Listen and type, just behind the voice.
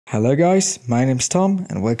Hello guys, my name is Tom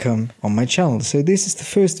and welcome on my channel. So this is the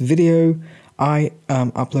first video I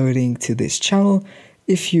am uploading to this channel.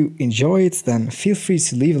 If you enjoy it, then feel free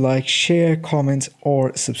to leave a like, share, comment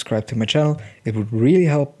or subscribe to my channel. It would really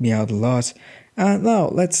help me out a lot. And now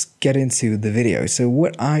let's get into the video. So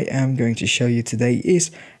what I am going to show you today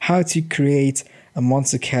is how to create a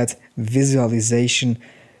Monstercat visualization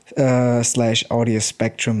slash audio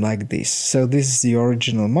spectrum like this. So this is the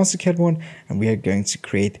original Monstercat one and we are going to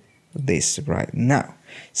create this right now.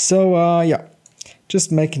 So yeah,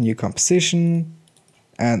 just make a new composition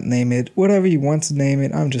and name it whatever you want to name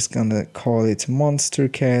it. I'm just gonna call it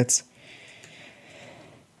Monstercat.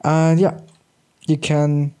 And yeah, you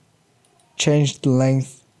can change the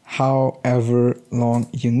length however long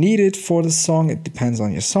you need it for the song. It depends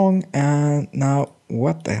on your song. And now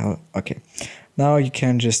what the hell? Okay. Now you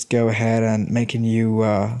can just go ahead and make a new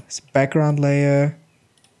background layer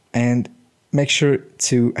and make sure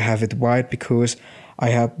to have it white because I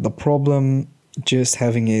had the problem just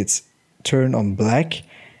having it turn on black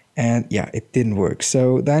and yeah, it didn't work.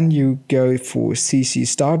 So then you go for CC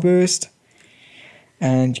Starburst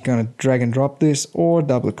and you're gonna drag and drop this or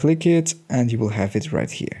double click it and you will have it right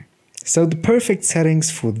here. So the perfect settings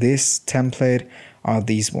for this template are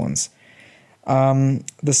these ones.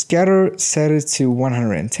 The scatter, set it to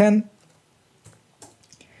 110.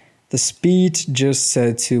 The speed, just set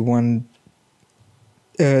it to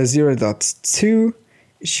 0.2.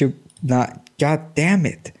 It should not, god damn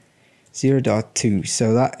it, 0.2.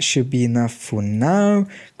 So that should be enough for now.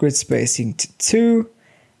 Grid spacing to 2.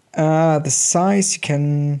 The size, you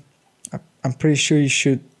can, I'm pretty sure you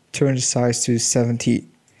should turn the size to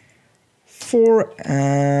 74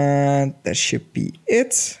 and that should be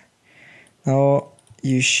it. Now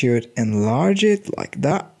you should enlarge it like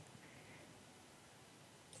that.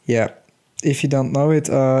 Yeah, if you don't know it,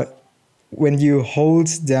 when you hold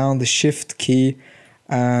down the shift key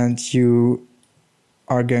and you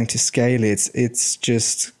are going to scale it, it's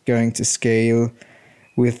just going to scale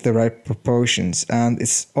with the right proportions. And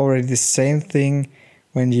it's already the same thing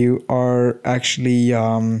when you are actually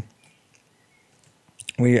when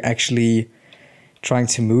you're actually trying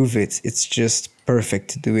to move it. It's just perfect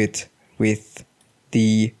to do it with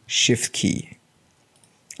the shift key.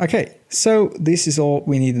 Okay, so this is all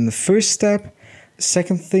we need in the first step. The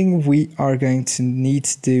second thing we are going to need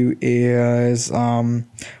to do is we're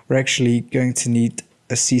actually going to need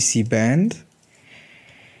a CC band.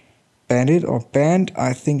 Bandit or band,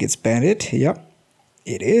 I think it's bandit. Yep,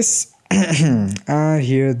 it is. And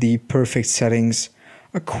here the perfect settings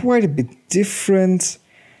are quite a bit different.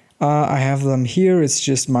 I have them here, it's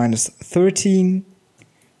just -13.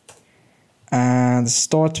 And the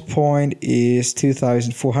start point is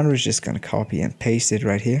 2400. Just gonna copy and paste it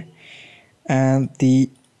right here. And the,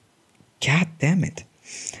 god damn it,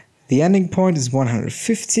 the ending point is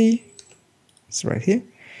 150. It's right here.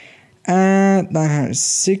 And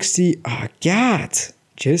 960. Oh god,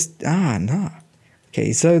 just no.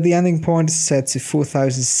 Okay, so the ending point is set to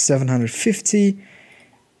 4750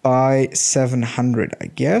 by 700, I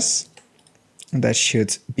guess. And that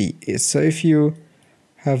should be it. So if you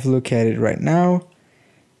have a look at it right now,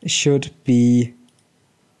 it should be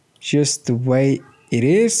just the way it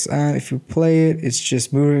is, and if you play it, it's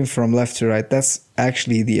just moving from left to right. That's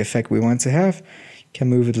actually the effect we want to have. You can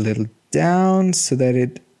move it a little down so that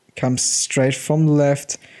it comes straight from the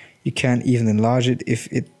left. You can even enlarge it if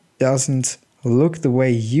it doesn't look the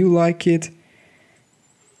way you like it.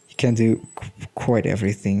 You can do quite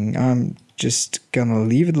everything. I'm just gonna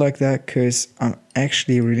leave it like that because I'm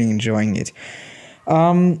actually really enjoying it.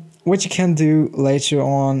 What you can do later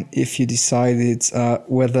on, if you decided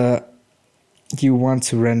whether you want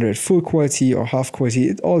to render it full quality or half quality,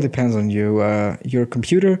 it all depends on your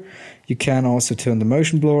computer. You can also turn the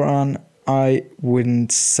motion blur on. I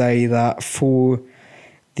wouldn't say that for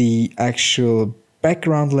the actual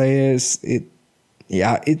background layers. It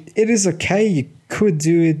is okay. You could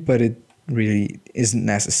do it, but it really isn't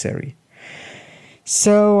necessary.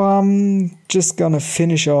 So I'm just gonna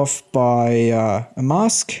finish off by a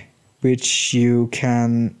mask, which you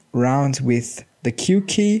can round with the Q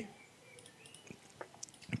key.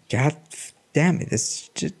 God damn it, it's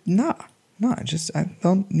just, I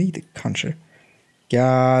don't need a contour.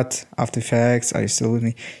 God, After Effects, are you still with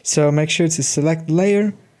me? So make sure to select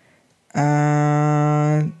layer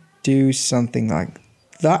and do something like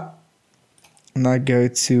that. And I go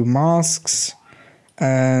to masks.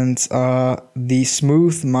 And the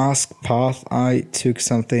smooth mask path, I took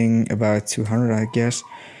something about 200, I guess.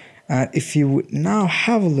 And if you would now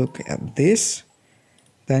have a look at this,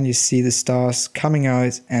 then you see the stars coming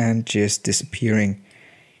out and just disappearing.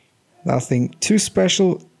 Nothing too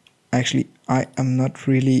special. Actually, I am not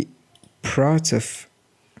really proud of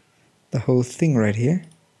the whole thing right here.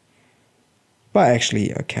 But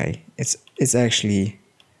actually, okay, it's actually,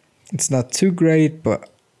 it's not too great, but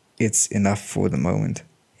it's enough for the moment.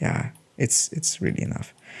 Yeah, it's really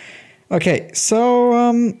enough. Okay,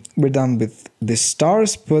 so we're done with the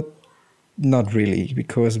stars, but not really,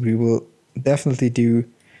 because we will definitely do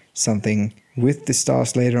something with the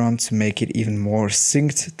stars later on to make it even more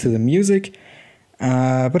synced to the music.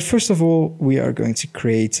 But first of all, we are going to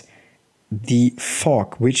create the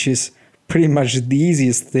fog, which is pretty much the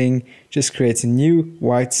easiest thing. Just create a new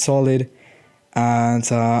white solid, and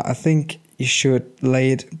I think you should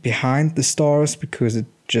lay it behind the stars because it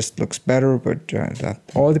just looks better, but that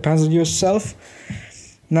all depends on yourself.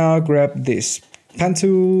 Now grab this pen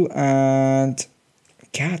tool and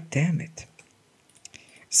god damn it,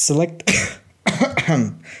 select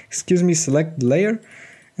excuse me, select the layer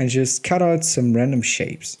and just cut out some random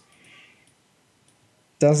shapes.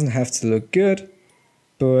 Doesn't have to look good,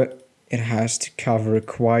 but it has to cover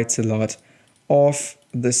quite a lot of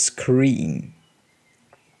the screen.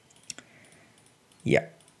 Yeah,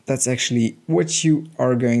 that's actually what you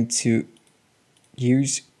are going to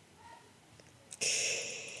use.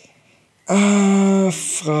 Yeah.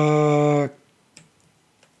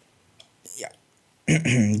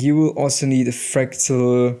 You will also need a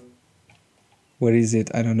fractal. What is it?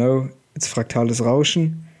 I don't know. It's fraktales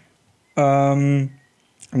Rauschen. I'm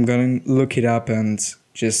gonna look it up and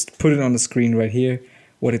just put it on the screen right here,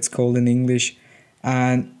 what it's called in English.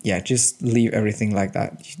 And yeah, just leave everything like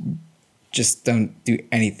that. Just don't do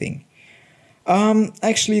anything.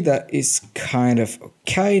 Actually, that is kind of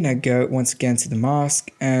okay. Now go once again to the mask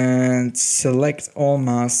and select all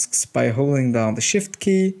masks by holding down the shift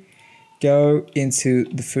key. Go into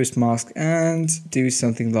the first mask and do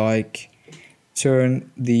something like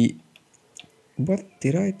turn the, what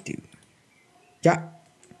did I do? Yeah.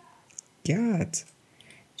 God.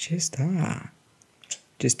 Just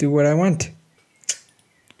do what I want.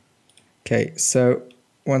 Okay, so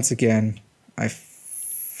once again, I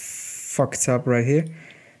fucked up right here.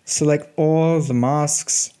 Select all the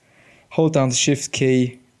masks, hold down the shift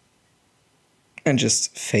key, and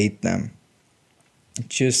just fade them.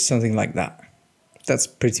 Just something like that. That's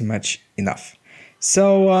pretty much enough.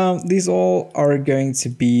 So these all are going to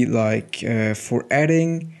be like for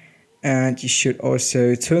adding, and you should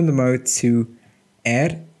also turn the mode to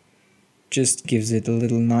add. Just gives it a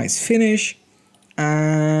little nice finish.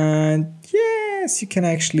 And yes, you can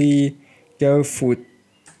actually go for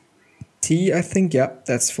T, I think. Yeah,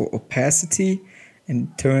 that's for opacity,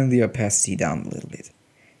 and turn the opacity down a little bit.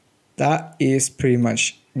 That is pretty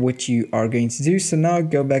much what you are going to do. So now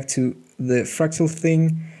go back to the fractal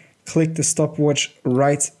thing, click the stopwatch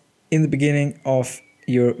right in the beginning of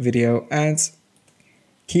your video and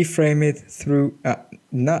keyframe it through,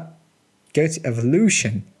 not, go to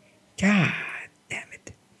evolution. God damn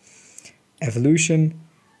it. Evolution.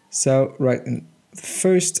 So right in the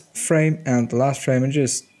first frame and the last frame, and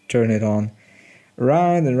just turn it on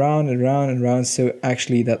round and round and round and round, so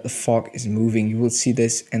actually that the fog is moving. You will see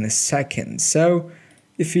this in a second. So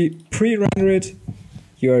if you pre-render it,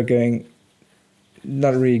 you are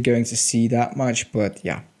not really going to see that much, but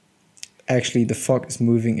yeah, actually the fog is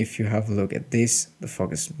moving. If you have a look at this, the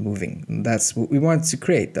fog is moving. And that's what we want to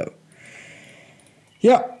create though.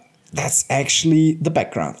 Yeah, that's actually the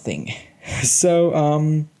background thing.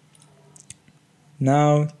 So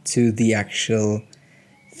now to the actual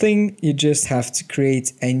thing. You just have to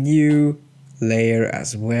create a new layer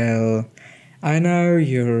as well. I know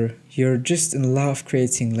you're just in love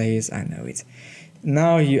creating layers, I know it.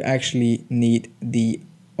 Now you actually need the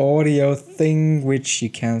audio thing, which you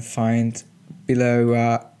can find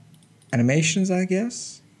below animations, I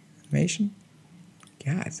guess. Animation?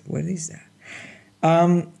 God, what is that?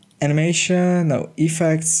 Animation, no,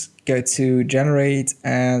 effects, go to generate,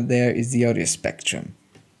 and there is the audio spectrum.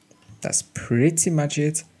 That's pretty much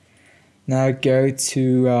it. Now go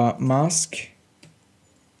to mask.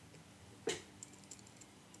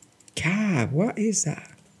 God, what is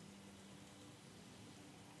that?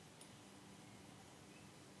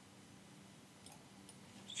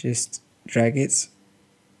 Just drag it.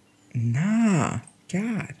 Nah,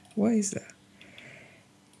 God, what is that?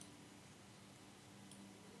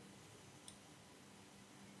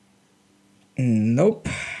 Nope.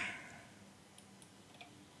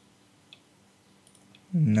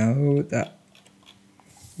 No, that,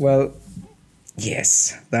 well,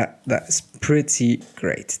 yes, that's pretty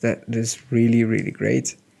great. That is really, really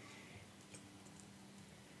great.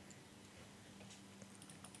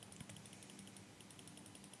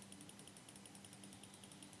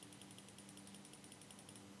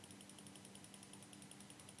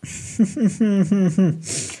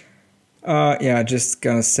 Yeah, just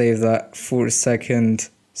gonna save that for a second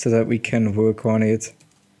so that we can work on it.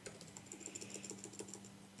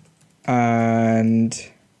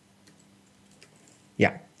 And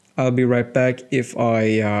yeah, I'll be right back if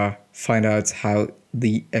I find out how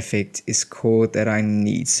the effect is called that I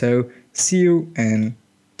need. So see you in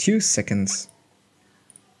 2 seconds.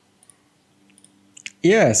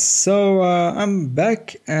 Yes, so I'm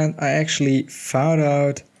back and I actually found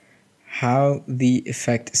out how the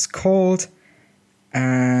effect is called,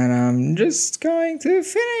 and I'm just going to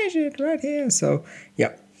finish it right here. So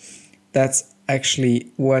yeah, that's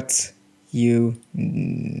actually what you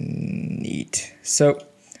need. So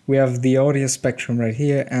we have the audio spectrum right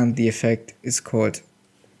here, and the effect is called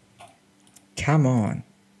Come On.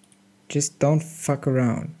 Just don't fuck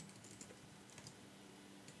around.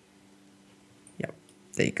 Yep,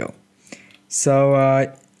 there you go.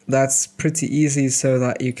 So that's pretty easy, so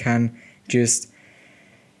that you can just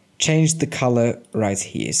change the color right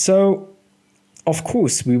here. So of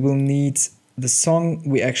course we will need the song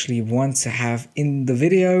we actually want to have in the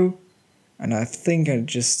video, and I think I'm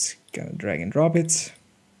just gonna drag and drop it.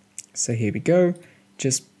 So here we go,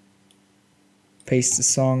 just paste the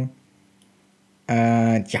song,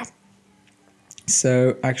 and yeah,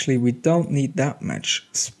 so actually we don't need that much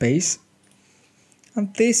space.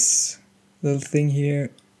 And this little thing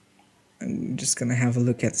here, I'm just gonna have a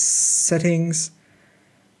look at settings.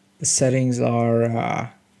 The settings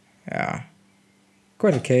are yeah,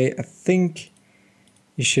 quite okay. I think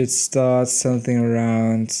you should start something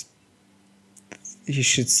around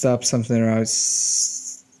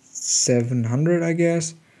 700, I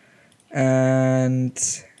guess. And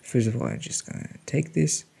first of all, I'm just gonna take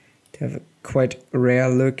this to have a quite rare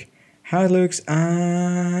look how it looks,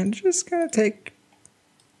 and just gonna take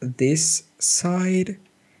this side,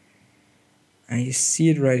 and you see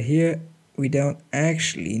it right here. We don't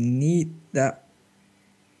actually need that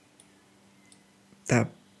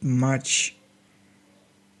much.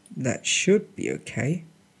 That should be okay.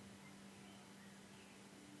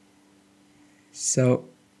 So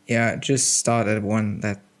yeah, just start at one.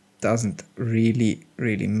 That doesn't really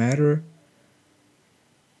matter.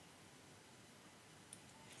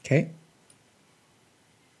 Okay.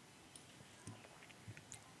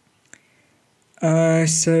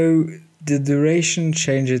 So the duration,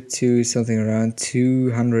 change it to something around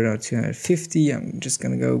 200 or 250. I'm just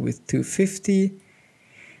gonna go with 250.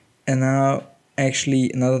 And now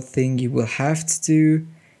actually another thing you will have to do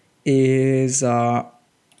is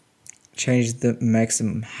change the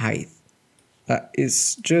maximum height. That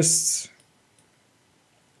is just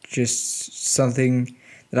something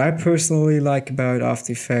that I personally like about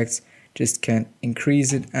After Effects. Just can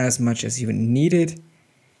increase it as much as you need it.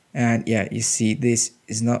 And yeah, you see this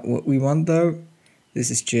is not what we want though.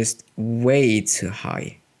 This is just way too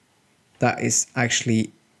high. That is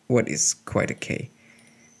actually what is quite okay.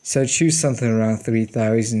 So choose something around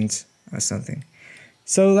 3000 or something.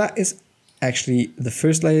 So that is actually the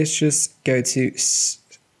first layer. Just go to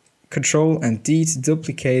Control and D to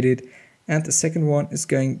duplicate it, and the second one is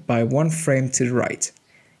going by one frame to the right.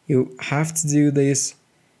 You have to do this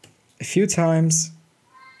a few times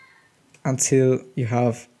until you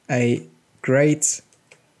have a great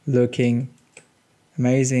looking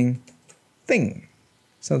amazing thing.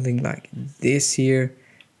 Something like this here.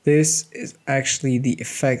 This is actually the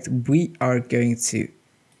effect we are going to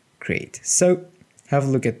create. So have a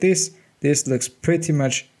look at this. This looks pretty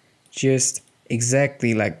much just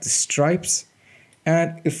exactly like the stripes.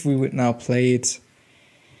 And if we would now play it,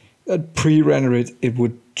 pre-render it, it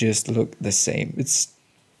would just look the same. It's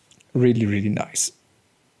really nice.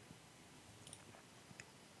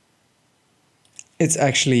 It's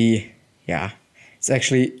actually, yeah, it's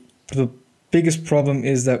actually the biggest problem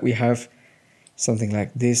is that we have something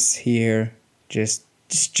like this here, just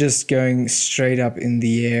going straight up in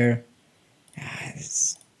the air.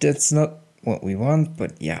 That's not what we want,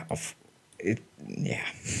 but yeah,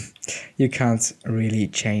 you can't really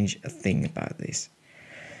change a thing about this.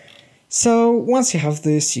 So once you have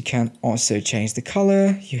this, you can also change the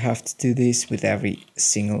color. You have to do this with every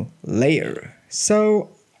single layer. So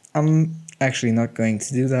I'm actually not going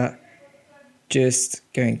to do that. Just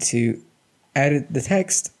going to edit the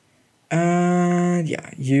text. And yeah,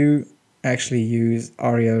 you actually use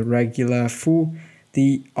Arial regular for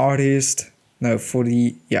the artist. No, for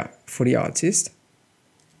the artist.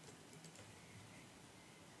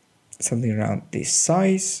 Something around this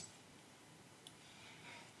size.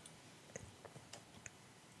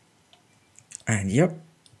 And yep.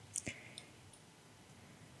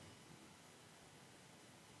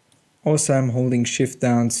 Also, I'm holding shift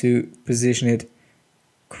down to position it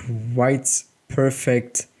quite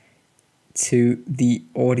perfect to the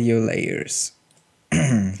audio layers.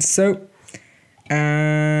 So,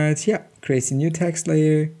 and yeah, create a new text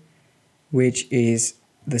layer, which is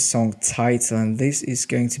the song title, and this is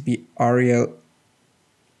going to be Ariel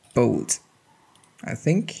Bold. I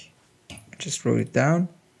think I just wrote it down.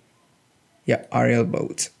 Yeah, Ariel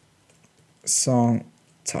Bold. Song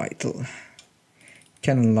title.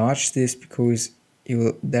 Can enlarge this because you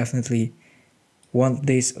will definitely want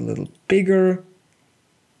this a little bigger,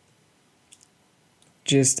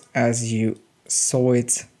 just as you saw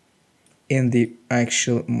it in the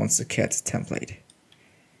actual Monstercat template.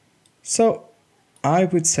 So I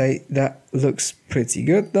would say that looks pretty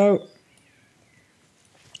good though.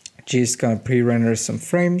 Just gonna pre-render some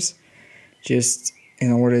frames just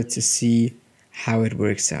in order to see how it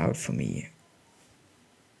works out for me.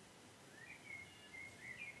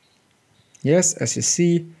 Yes, as you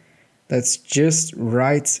see, that's just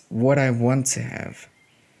right what I want to have.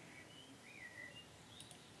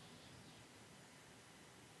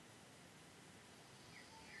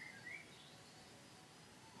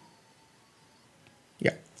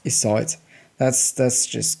 Yeah, you saw it. That's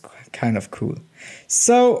just kind of cool.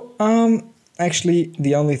 So actually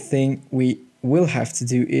the only thing we will have to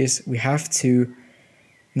do is we have to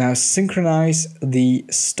now synchronize the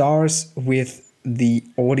stars with the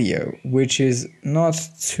audio, which is not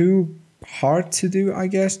too hard to do, I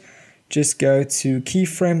guess. Just go to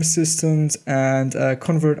keyframe assistant and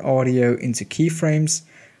convert audio into keyframes.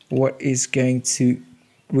 What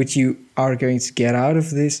you are going to get out of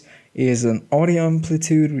this is an audio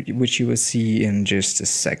amplitude, which you will see in just a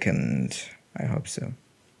second. I hope so.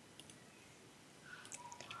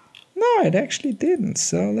 No, it actually didn't.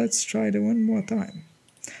 So let's try it one more time.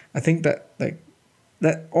 I think that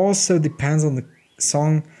that also depends on the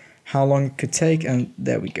song, how long it could take, and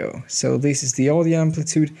there we go. So this is the audio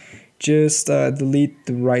amplitude. Just delete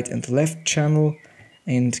the right and left channel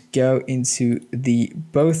and go into the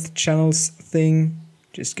both channels thing.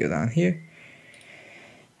 Just go down here.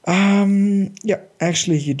 Yeah,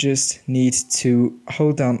 actually you just need to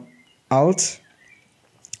hold down Alt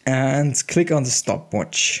and click on the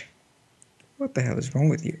stopwatch. What the hell is wrong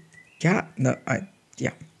with you? Yeah.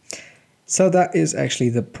 So that is actually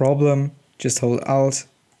the problem. Just hold Alt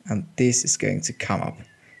and this is going to come up.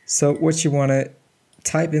 So what you want to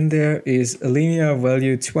type in there is a linear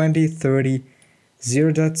value 20, 30,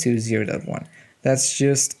 0.2, 0.1. That's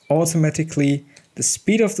just automatically the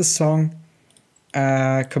speed of the song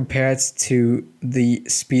compared to the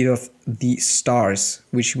speed of the stars,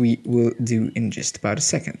 which we will do in just about a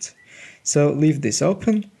second. So leave this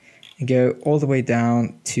open and go all the way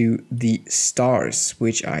down to the stars,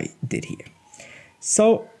 which I did here.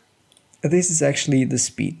 So this is actually the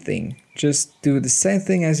speed thing. Just do the same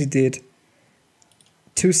thing as you did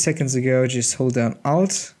 2 seconds ago. Just hold down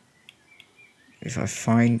Alt. If I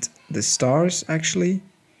find the stars actually.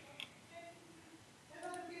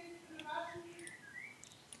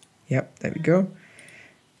 Yep, there we go.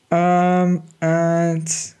 And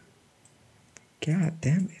god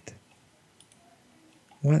damn it.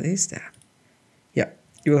 What is that? Yeah,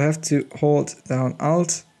 you'll have to hold down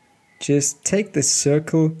Alt. Just take this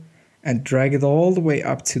circle and drag it all the way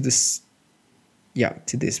up to this, yeah,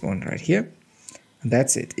 to this one right here. And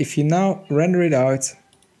that's it. If you now render it out,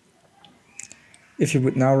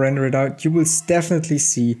 you will definitely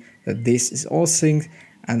see that this is all synced.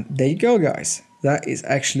 And there you go, guys. That is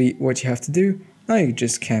actually what you have to do. Now you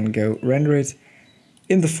just can go render it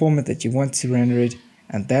in the format that you want to render it.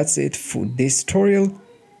 And that's it for this tutorial.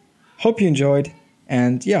 Hope you enjoyed.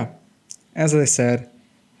 And yeah, as I said,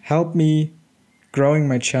 help me growing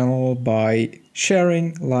my channel by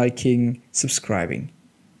sharing, liking, subscribing.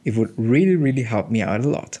 It would really, really help me out a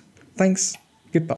lot. Thanks.